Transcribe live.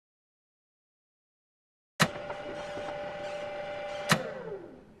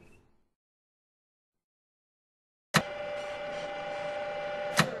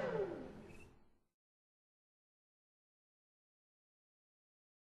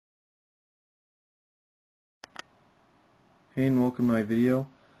Hey and welcome to my video.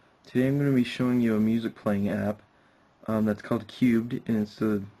 Today I'm going to be showing you a music playing app that's called Cubed, and it's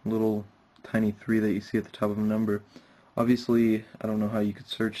a little tiny 3 that you see at the top of a number. Obviously, I don't know how you could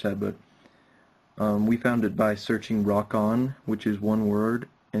search that, but we found it by searching Rock On, which is one word,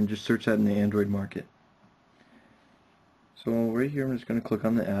 and just search that in the Android market. So right here I'm just going to click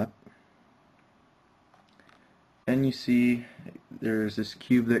on the app, and you see there's this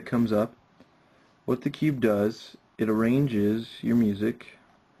cube that comes up. What the cube does, it arranges your music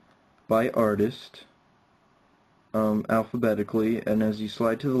by artist alphabetically, and as you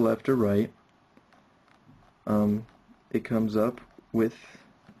slide to the left or right, it comes up with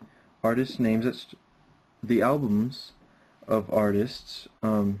artist names. That's the albums of artists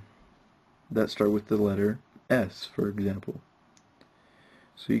that start with the letter S, for example.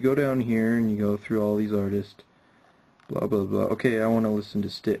 So you go down here and you go through all these artists, blah blah blah. Okay, I want to listen to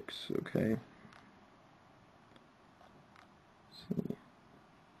Styx. Okay. See.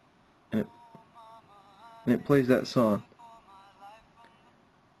 And it plays that song.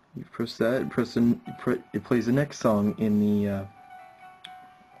 You press that, it plays the next song in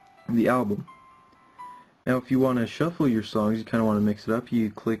the album. Now if you want to shuffle your songs, you kind of want to mix it up,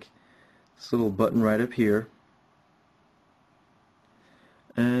 you click this little button right up here,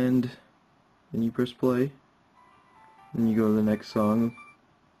 and then you press play, and you go to the next song,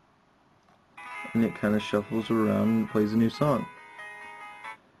 and it kind of shuffles around and plays a new song.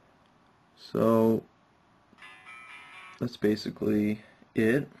 So that's basically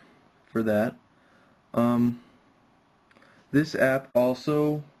it for that. This app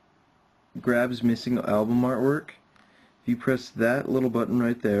also grabs missing album artwork. If you press that little button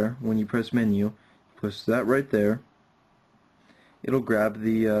right there, when you press menu, press that right there, it'll grab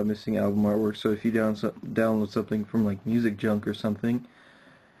the missing album artwork. So if you download something from like Music Junk or something,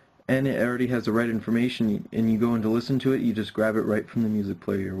 and it already has the right information, and you go in to listen to it, you just grab it right from the music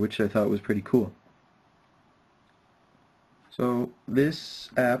player, which I thought was pretty cool. So this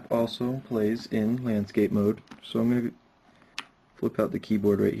app also plays in landscape mode. So I'm going to flip out the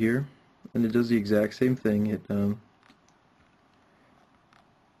keyboard right here, and it does the exact same thing. It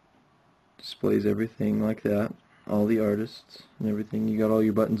displays everything like that, all the artists and everything. You got all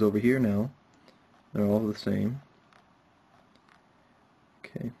your buttons over here now. They're all the same.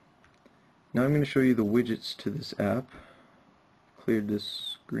 Okay. Now I'm going to show you the widgets to this app. Cleared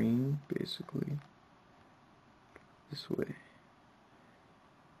this screen basically this way.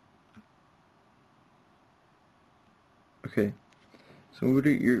 Okay. So what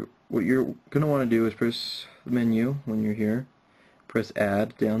you're going to want to do is press the menu when you're here. Press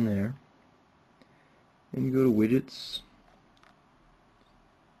Add down there. And you go to Widgets.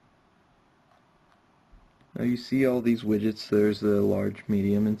 Now you see all these widgets. There's the large,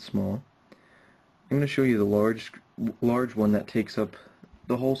 medium, and small. I'm going to show you the large one that takes up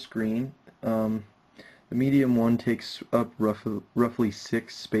the whole screen. The medium one takes up roughly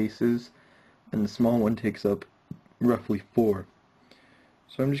 6 spaces, and the small one takes up roughly 4.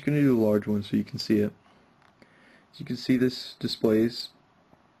 So I'm just going to do the large one so you can see it. As you can see, this displays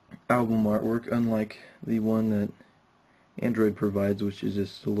album artwork, unlike the one that Android provides, which is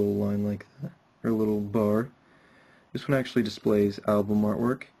just a little line like that, or a little bar. This one actually displays album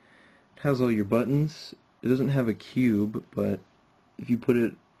artwork. It has all your buttons. It doesn't have a cube, but if you put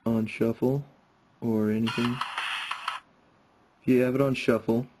it on shuffle or anything, if you have it on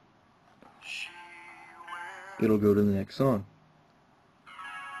shuffle, it'll go to the next song.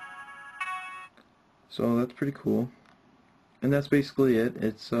 So that's pretty cool. And that's basically it.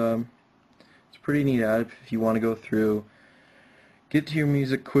 It's a pretty neat app if you want to go through, get to your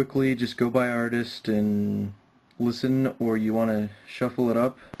music quickly, just go by artist and listen, or you want to shuffle it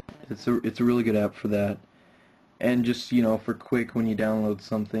up. It's a really good app for that. And just, you know, for quick, when you download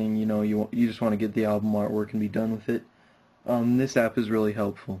something, you know, you just want to get the album artwork and be done with it. This app is really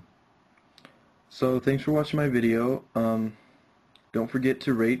helpful. So thanks for watching my video. Don't forget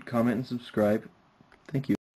to rate, comment, and subscribe. Thank you.